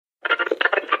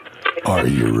Are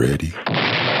you ready?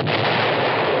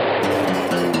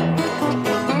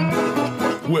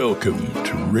 Welcome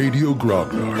to Radio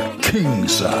Grognard King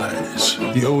Size,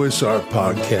 the OSR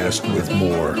podcast with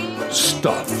more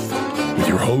stuff, with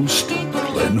your host,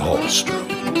 Glenn Hallstrom.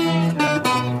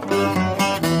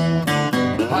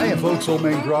 Hi, folks. Old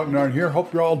Man Grognard here.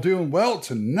 Hope you're all doing well. It's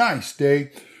a nice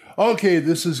day. Okay,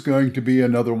 this is going to be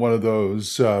another one of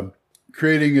those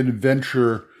creating an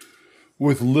adventure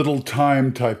with little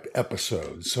time type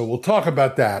episodes. So we'll talk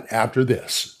about that after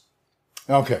this.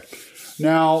 Okay.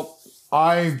 Now,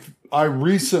 I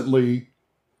recently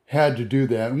had to do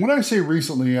that. And when I say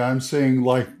recently, I'm saying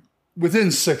like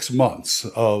within 6 months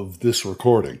of this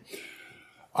recording.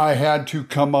 I had to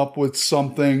come up with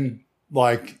something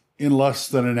like in less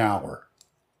than an hour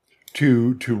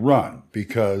to run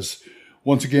because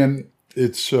once again,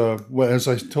 it's as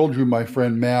I told you, my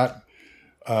friend Matt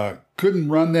couldn't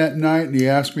run that night, and he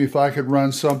asked me if I could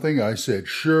run something. I said,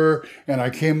 sure, and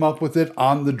I came up with it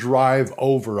on the drive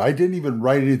over. I didn't even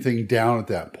write anything down at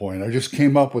that point. I just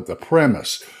came up with the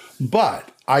premise.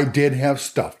 But I did have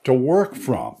stuff to work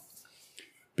from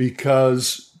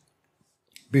because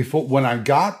when I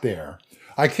got there,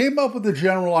 I came up with a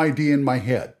general idea in my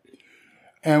head.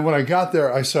 And when I got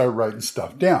there, I started writing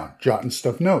stuff down, jotting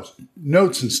stuff notes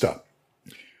and stuff.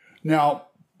 Now,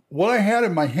 what I had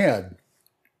in my head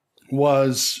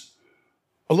was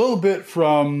a little bit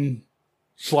from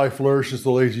Sly Flourishes,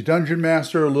 The Lazy Dungeon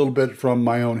Master, a little bit from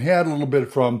my own head, a little bit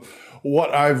from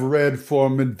what I've read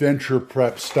from adventure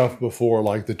prep stuff before,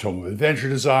 like the Tome of Adventure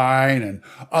Design and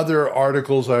other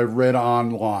articles I've read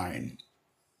online.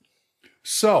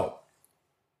 So,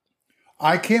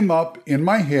 I came up in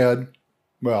my head,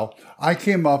 I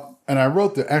came up and I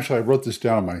wrote this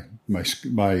down in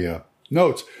my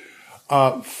notes.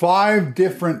 5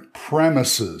 different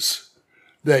premises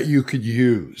that you could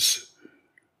use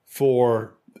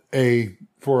for an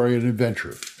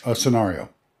adventure, a scenario.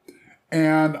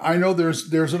 And I know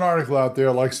there's an article out there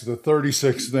like the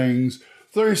 36 things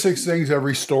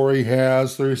every story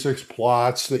has, 36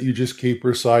 plots that you just keep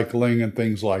recycling and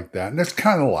things like that. And it's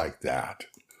kind of like that.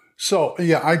 So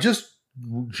yeah, I just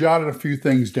jotted a few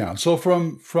things down. So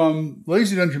from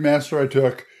Lazy Dungeon Master, I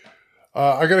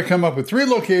got to come up with 3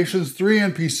 locations, 3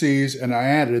 NPCs, and I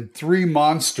added 3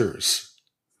 monsters.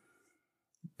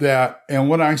 And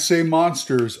when I say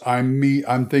monsters, I'm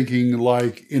thinking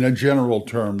like in a general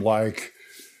term, like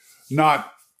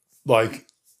not like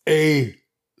a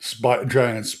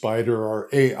giant spider or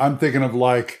I'm thinking of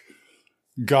like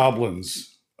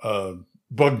goblins,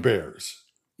 bugbears,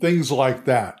 things like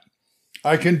that.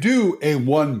 I can do a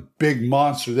 1 big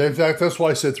monster. In fact, that's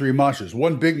why I said 3 monsters.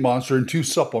 1 big monster and 2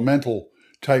 supplemental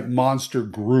type monster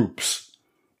groups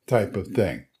type of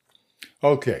thing.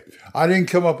 Okay. I didn't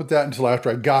come up with that until after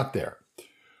I got there.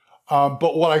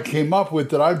 But what I came up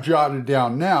with that I've jotted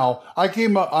down now, I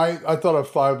thought of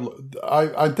 5,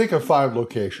 I think of 5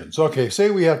 locations. Okay.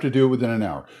 Say we have to do it within an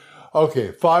hour.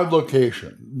 Okay. 5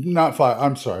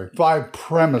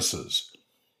 premises.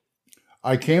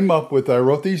 I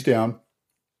wrote these down.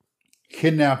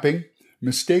 Kidnapping,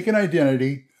 mistaken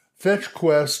identity, fetch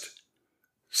quest,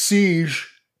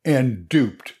 siege, and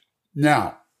duped.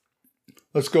 Now,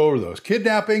 let's go over those.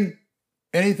 Kidnapping,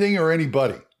 anything or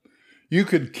anybody. You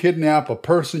could kidnap a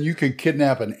person. You could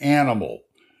kidnap an animal.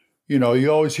 You know, you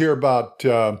always hear about,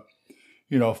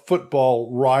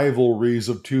 football rivalries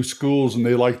of 2 schools, and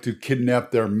they like to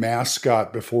kidnap their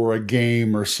mascot before a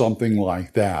game or something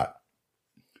like that.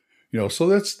 So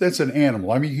that's an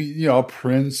animal. I mean, a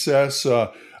princess,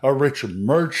 a rich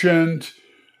merchant,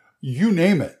 you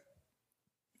name it.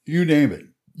 You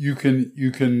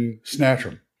can snatch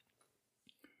them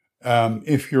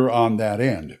if you're on that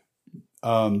end.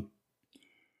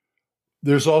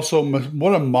 There's also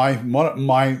one of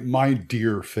my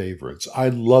dear favorites. I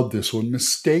love this one,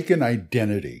 mistaken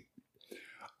identity.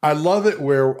 I love it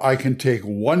where I can take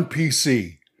 1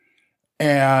 PC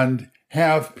and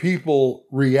have people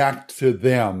react to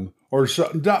them, or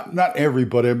so, not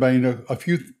everybody. I mean, a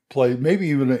few play, maybe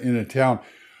even in a town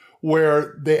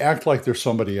where they act like they're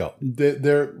somebody else.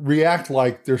 They react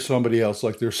like they're somebody else,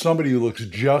 like there's somebody who looks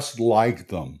just like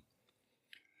them.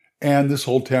 And this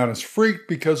whole town is freaked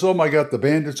because, oh my God, the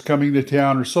bandit's coming to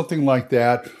town or something like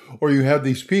that. Or you have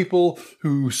these people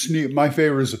who sneak. My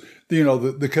favorite is,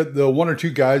 the 1 or 2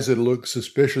 guys that look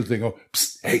suspicious. They go,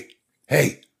 psst,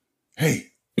 hey.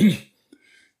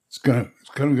 It's gonna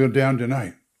go down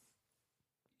tonight.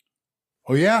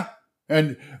 Oh yeah,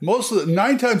 and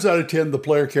 9 times out of 10, the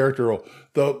player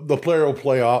will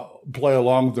play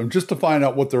along with them just to find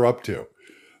out what they're up to.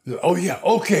 Oh yeah,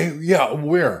 okay, yeah,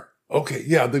 where? Okay,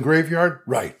 yeah, the graveyard,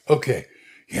 right? Okay,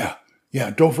 yeah, Yeah,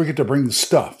 don't forget to bring the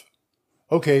stuff.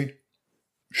 Okay,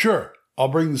 sure, I'll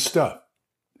bring the stuff.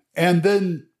 And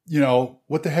then,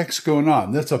 what the heck's going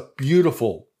on? That's a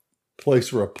beautiful place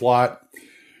for a plot.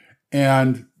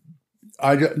 And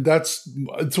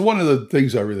it's one of the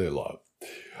things I really love.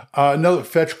 Another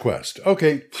fetch quest.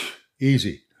 Okay,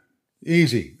 easy.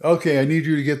 Okay, I need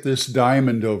you to get this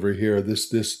diamond over here,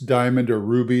 this diamond or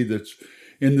ruby that's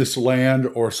in this land,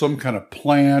 or some kind of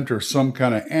plant or some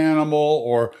kind of animal,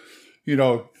 or,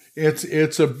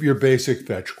 it's your basic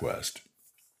fetch quest.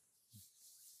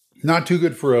 Not too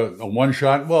good for a one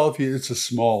shot. Well, if it's a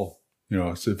small,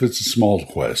 if it's a small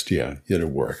quest, yeah, it'll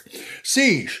work.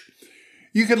 Siege.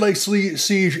 You can lay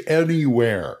siege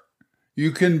anywhere.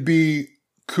 You can be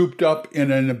cooped up in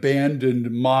an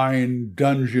abandoned mine,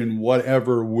 dungeon,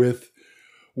 whatever, with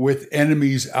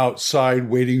enemies outside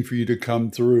waiting for you to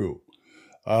come through.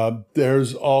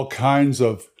 There's all kinds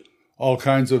of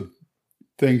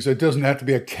things. It doesn't have to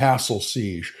be a castle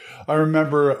siege. I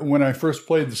remember when I first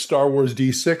played the Star Wars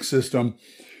D6 system,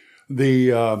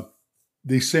 the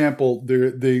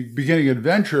beginning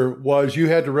adventure was you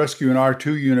had to rescue an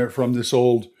R2 unit from this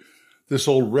old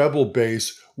rebel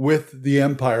base with the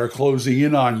Empire closing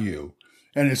in on you.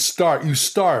 And you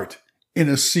start in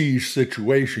a siege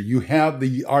situation. You have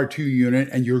the R2 unit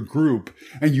and your group,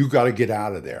 and you got to get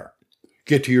out of there.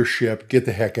 Get to your ship, get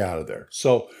the heck out of there.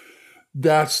 So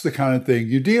that's the kind of thing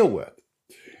you deal with.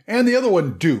 And the other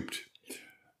one, duped.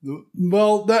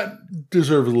 Well, that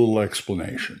deserves a little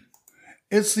explanation.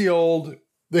 It's the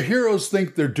heroes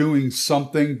think they're doing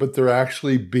something, but they're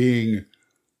actually being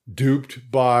duped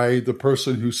by the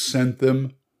person who sent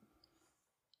them,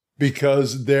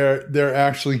 because they're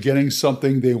actually getting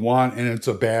something they want and it's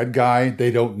a bad guy.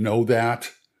 They don't know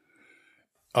that.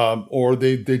 Or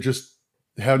they just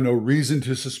have no reason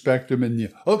to suspect him.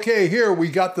 And okay, here, we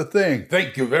got the thing.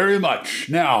 Thank you very much.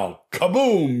 Now,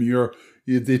 kaboom,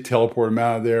 they teleport him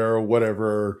out of there or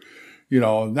whatever.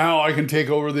 Now I can take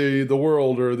over the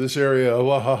world or this area.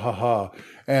 Wahahaha.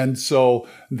 And so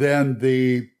then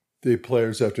the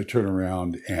players have to turn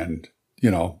around and,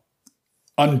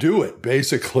 undo it,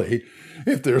 basically,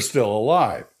 if they're still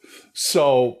alive.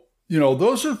 So,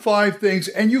 those are 5 things,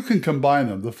 and you can combine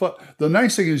them. The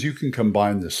nice thing is you can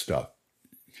combine this stuff.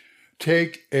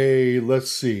 Take a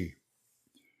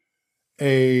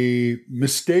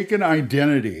mistaken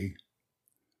identity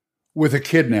with a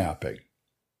kidnapping.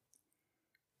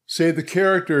 Say the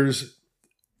characters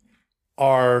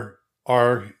have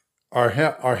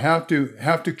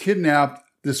to kidnap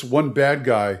this one bad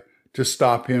guy to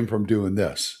stop him from doing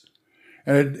this.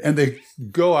 And they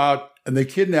go out and they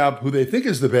kidnap who they think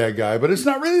is the bad guy, but it's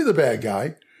not really the bad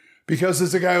guy, because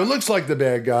it's a guy who looks like the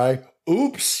bad guy.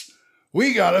 Oops,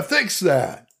 we got to fix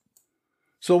that.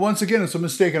 So once again, it's a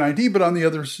mistaken ID, but on the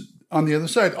other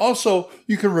side, also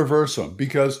you can reverse them,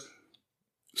 because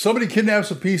somebody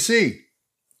kidnaps a PC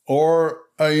or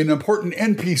an important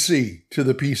NPC to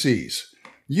the PCs.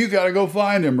 You got to go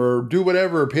find him or do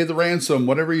whatever, pay the ransom,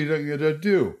 whatever you got to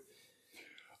do.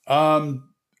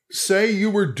 Say you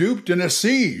were duped in a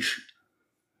siege.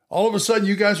 All of a sudden,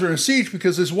 you guys are in a siege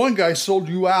because this one guy sold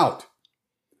you out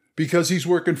because he's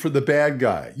working for the bad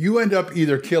guy. You end up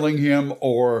either killing him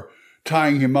or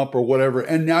tying him up or whatever,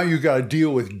 and now you got to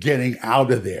deal with getting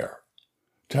out of there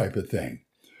type of thing.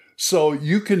 So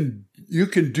you can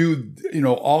do,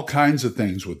 all kinds of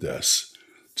things with this.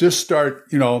 Just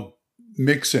start,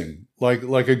 mixing like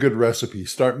a good recipe.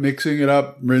 Start mixing it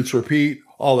up, rinse, repeat,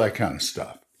 all that kind of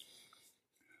stuff.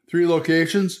 3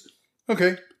 locations.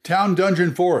 Okay. Town,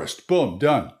 dungeon, forest. Boom,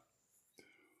 done.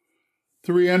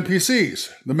 3 NPCs.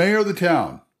 The mayor of the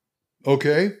town.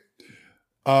 Okay.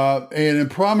 An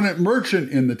prominent merchant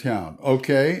in the town.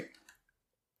 Okay.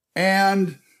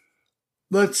 And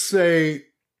let's say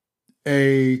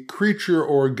a creature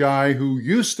or a guy who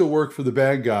used to work for the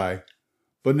bad guy,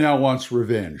 but now wants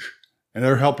revenge. And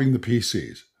they're helping the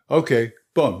PCs. Okay,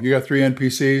 boom, you got 3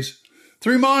 NPCs.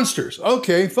 3 monsters.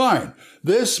 Okay, fine.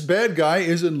 This bad guy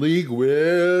is in league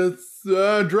with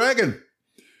a dragon.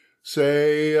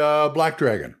 Say Black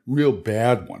Dragon. Real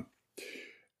bad one.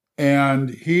 And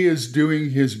he is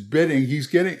doing his bidding. He's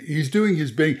doing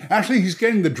his bidding. Actually, he's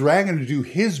getting the dragon to do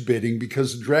his bidding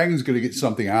because the dragon's going to get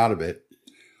something out of it.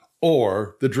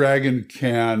 Or the dragon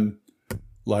can,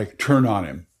 turn on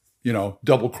him,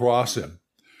 double cross him.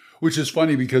 Which is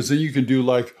funny because then you can do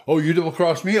oh, you double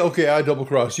cross me? Okay, I double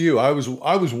cross you. I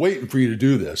was waiting for you to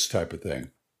do this type of thing.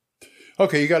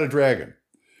 Okay, you got a dragon.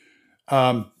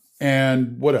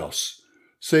 And what else?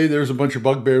 Say there's a bunch of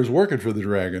bugbears working for the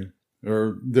dragon,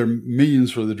 or they're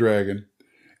minions for the dragon,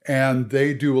 and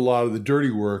they do a lot of the dirty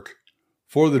work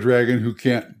for the dragon who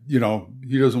can't, he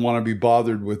doesn't want to be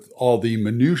bothered with all the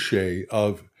minutiae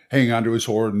of hanging onto his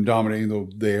horde and dominating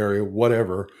the area,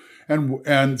 whatever.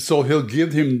 And so he'll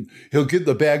give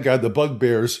the bad guy the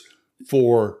bugbears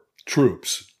for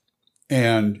troops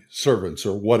and servants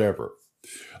or whatever.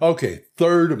 Okay,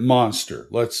 third monster.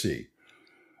 Let's see.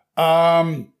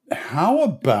 How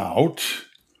about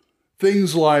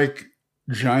things like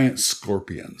giant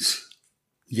scorpions?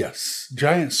 Yes,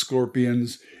 giant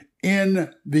scorpions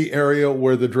in the area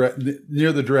where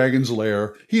near the dragon's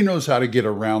lair. He knows how to get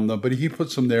around them, but he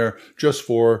puts them there just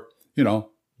for,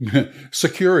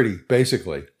 security,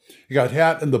 basically. You got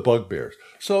Hat and the bugbears.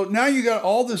 So now you got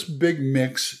all this big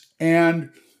mix and,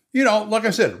 like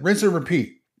I said, rinse and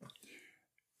repeat.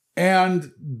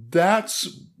 And that's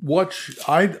what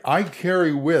I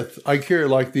carry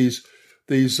like these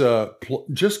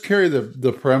just carry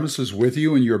the premises with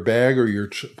you in your bag or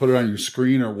put it on your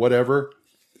screen or whatever.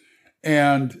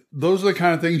 And those are the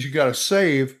kind of things you got to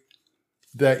save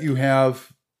that you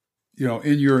have,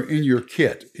 in your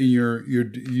kit,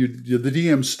 in the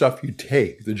DM stuff you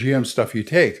take, the GM stuff you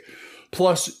take.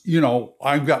 Plus,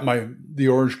 I've got the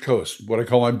Orange Coast, what I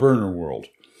call my burner world.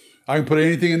 I can put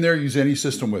anything in there, use any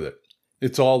system with it.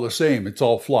 It's all the same. It's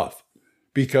all fluff.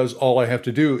 Because all I have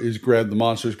to do is grab the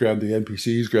monsters, grab the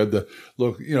NPCs, grab I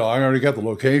already got the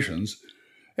locations.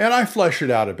 And I flesh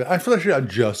it out a bit. I flesh it out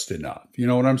just enough. You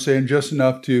know what I'm saying? Just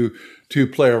enough to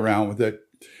play around with it.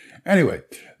 Anyway,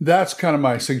 that's kind of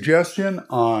my suggestion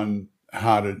on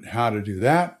how to do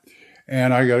that.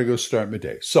 And I got to go start my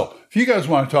day. So if you guys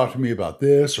want to talk to me about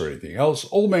this or anything else,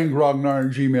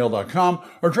 oldmangrognard@gmail.com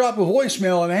or drop a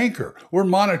voicemail on Anchor. We're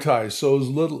monetized, so as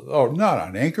little, not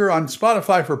on Anchor, on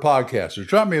Spotify for podcasters.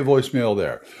 Drop me a voicemail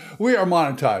there. We are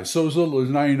monetized, so as little as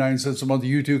 99 cents a month.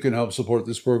 You too can help support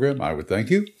this program. I would thank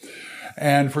you.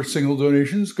 And for single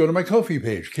donations, go to my Ko-fi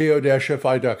page,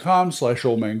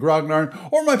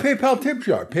 ko-fi.com/oldmangrognard, or my PayPal tip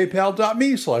jar,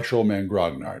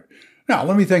 paypal.me/oldmangrognard. Now,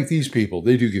 let me thank these people.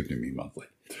 They do give to me monthly.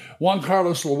 Juan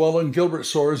Carlos Llewellyn, Gilbert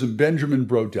Soares, and Benjamin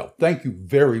Brodell. Thank you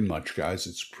very much, guys.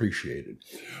 It's appreciated.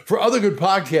 For other good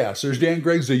podcasts, there's Dan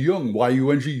Gregg's The Jung,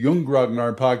 Y-U-N-G, Jung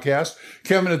Grognard podcast,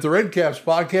 Kevin at the Red Caps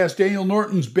podcast, Daniel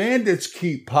Norton's Bandits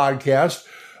Keep podcast,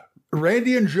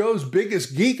 Randy and Joe's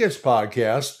Biggest Geekest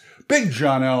podcast, Big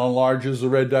John Allen Large's The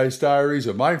Red Dice Diaries,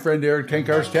 and my friend Eric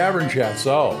Tenkar's Tavern Chat.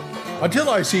 So, until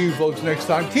I see you folks next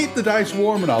time, keep the dice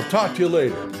warm, and I'll talk to you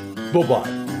later. Bye-bye.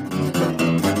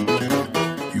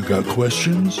 You got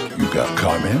questions? You got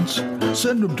comments?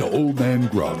 Send them to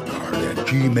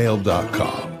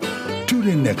oldmangrognard@gmail.com. Tune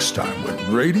in next time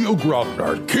when Radio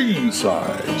Grognard King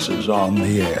Size is on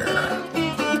the air.